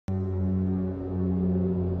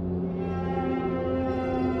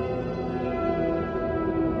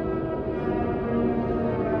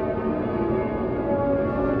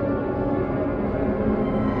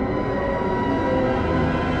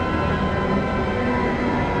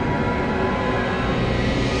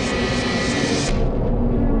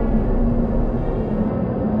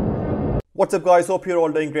What's up guys, hope you're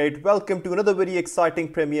all doing great. Welcome to another very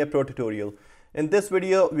exciting Premiere Pro tutorial. In this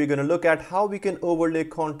video, we're going to look at how we can overlay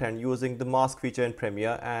content using the mask feature in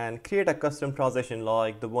Premiere and create a custom transition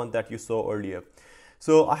like the one that you saw earlier.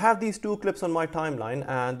 So I have these two clips on my timeline,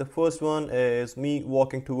 and the first one is me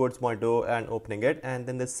walking towards my door and opening it, and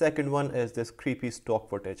then the second one is this creepy stock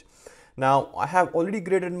footage. Now I have already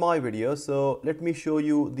graded my video, so let me show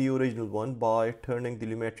you the original one by turning the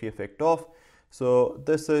lumetri effect off. So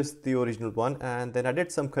this is the original one, and then I did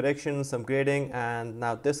some corrections, some grading, and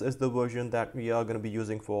now this is the version that we are going to be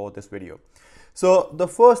using for this video. So the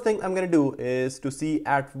first thing I'm going to do is to see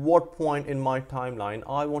at what point in my timeline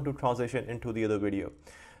I want to transition into the other video.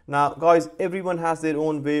 Now guys, everyone has their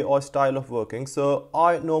own way or style of working, so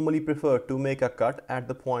I normally prefer to make a cut at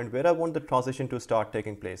the point where I want the transition to start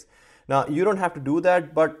taking place. Now you don't have to do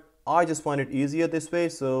that, but I just find it easier this way.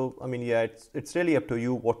 So I mean, yeah, it's really up to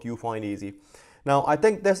you what you find easy. Now I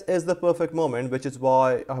think this is the perfect moment, which is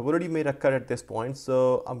why I've already made a cut at this point.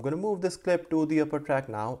 So I'm going to move this clip to the upper track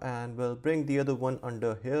now, and we'll bring the other one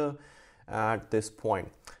under here at this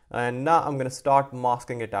point. And now I'm going to start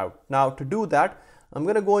masking it out. Now to do that, I'm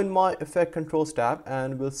going to go in my effect controls tab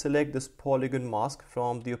and we'll select this polygon mask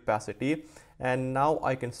from the opacity. And now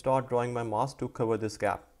I can start drawing my mask to cover this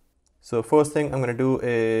gap. So first thing I'm going to do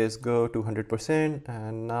is go to 100%,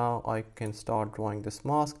 and now I can start drawing this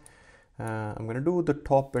mask. I'm going to do the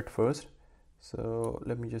top bit first. So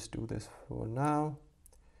let me just do this for now.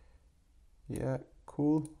 Yeah,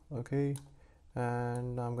 cool. Okay.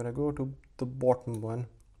 And I'm going to go to the bottom one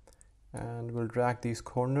and we'll drag these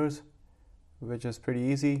corners, which is pretty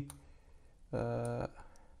easy. Okay,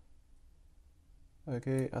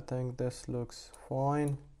 I think this looks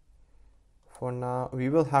fine. For now, we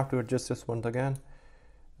will have to adjust this once again.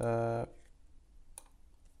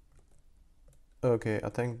 Okay, I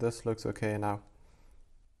think this looks okay now.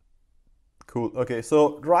 Cool. Okay,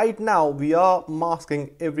 so right now we are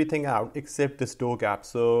masking everything out except this door gap.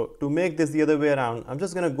 So to make this the other way around, I'm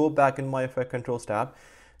just going to go back in my effect controls tab,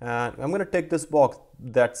 and I'm going to take this box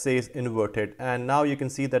that says inverted, and now you can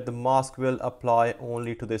see that the mask will apply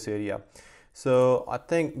only to this area. So I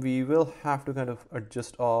think we will have to kind of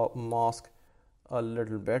adjust our mask a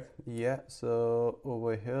little bit. Yeah, so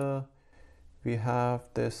over here we have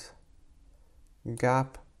this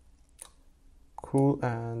gap. Cool.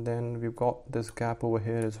 And then we've got this gap over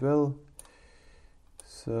here as well.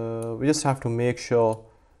 So we just have to make sure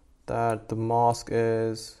that the mask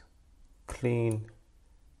is clean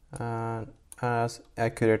and as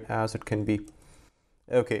accurate as it can be.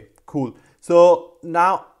 Okay, cool. So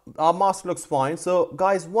now our mask looks fine. So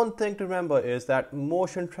guys, one thing to remember is that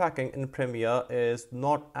motion tracking in Premiere is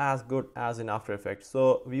not as good as in After Effects.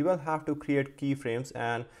 So we will have to create keyframes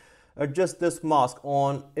and adjust this mask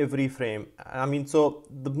on every frame. I mean, so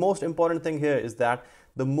the most important thing here is that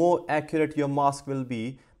the more accurate your mask will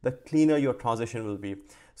be, the cleaner your transition will be.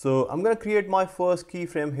 So I'm going to create my first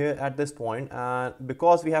keyframe here at this point, and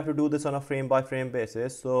because we have to do this on a frame by frame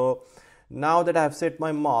basis, so now that I have set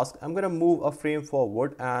my mask, I'm going to move a frame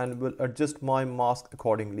forward and will adjust my mask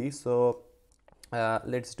accordingly. So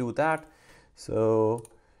let's do that. So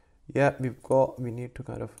yeah, we need to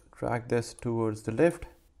kind of drag this towards the left.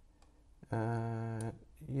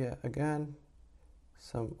 Yeah, again,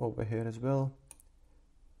 some over here as well.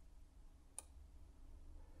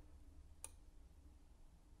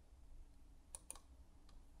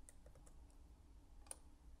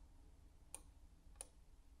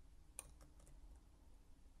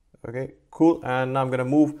 Okay, cool. And now I'm going to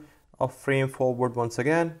move a frame forward once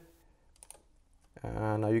again.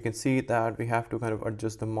 And now you can see that we have to kind of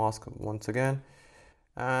adjust the mask once again.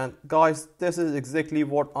 And guys, this is exactly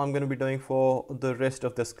what I'm going to be doing for the rest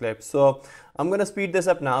of this clip. So I'm going to speed this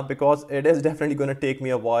up now because it is definitely going to take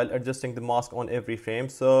me a while adjusting the mask on every frame.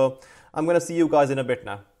 So I'm going to see you guys in a bit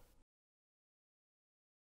now.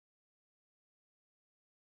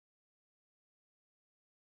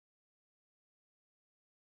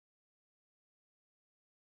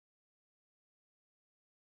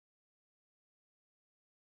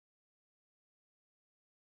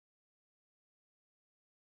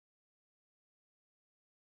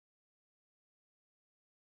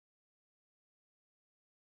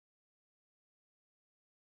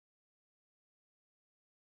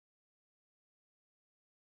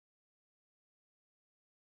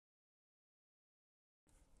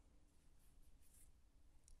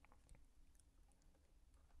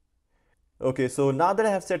 Okay, so now that I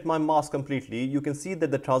have set my mask completely, you can see that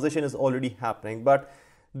the transition is already happening, but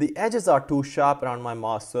the edges are too sharp around my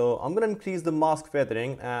mask. So I'm going to increase the mask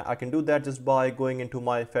feathering. I can do that just by going into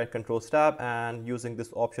my effect controls tab and using this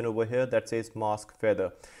option over here that says mask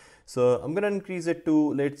feather. So I'm gonna increase it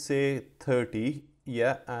to, let's say, 30.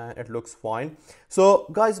 Yeah, and it looks fine. So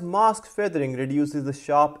guys, mask feathering reduces the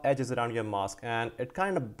sharp edges around your mask and it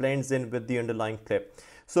kind of blends in with the underlying clip.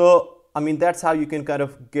 So I mean, that's how you can kind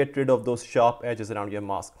of get rid of those sharp edges around your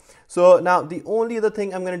mask. So now the only other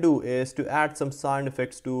thing I'm going to do is to add some sound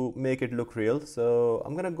effects to make it look real. So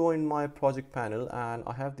I'm going to go in my project panel and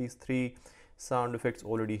I have these 3 sound effects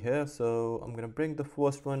already here. So I'm going to bring the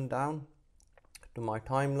first one down to my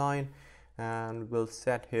timeline and we'll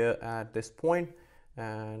set here at this point.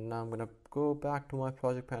 And now I'm going to go back to my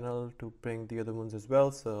project panel to bring the other ones as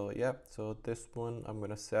well. So yeah, so this one I'm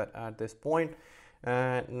going to set at this point.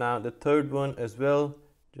 And now the third one as well,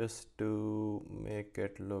 just to make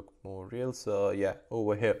it look more real. So yeah,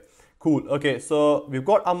 over here. Cool. Okay, so we've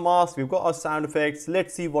got our mask, we've got our sound effects.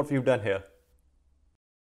 Let's see what we've done here.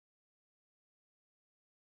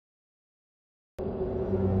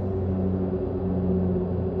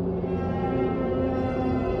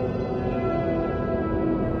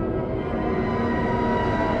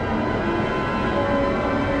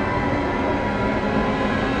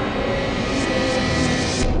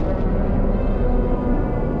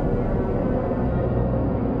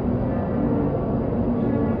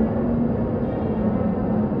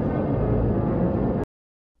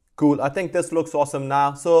 Cool, I think this looks awesome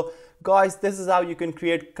now. So guys, this is how you can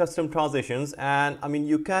create custom transitions, and I mean,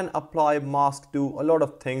 you can apply mask to a lot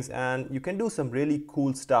of things and you can do some really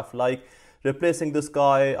cool stuff like replacing the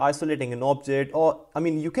sky, isolating an object, or I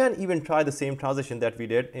mean, you can even try the same transition that we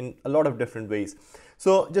did in a lot of different ways.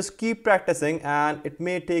 So just keep practicing, and it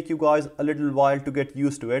may take you guys a little while to get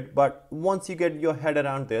used to it, but once you get your head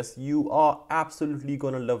around this, you are absolutely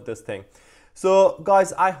gonna love this thing. So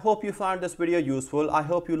guys, I hope you found this video useful. I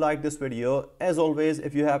hope you liked this video. As always,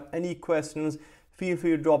 if you have any questions, feel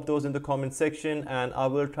free to drop those in the comment section and I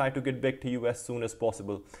will try to get back to you as soon as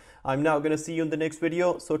possible. I'm now going to see you in the next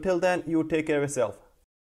video. So till then, you take care of yourself.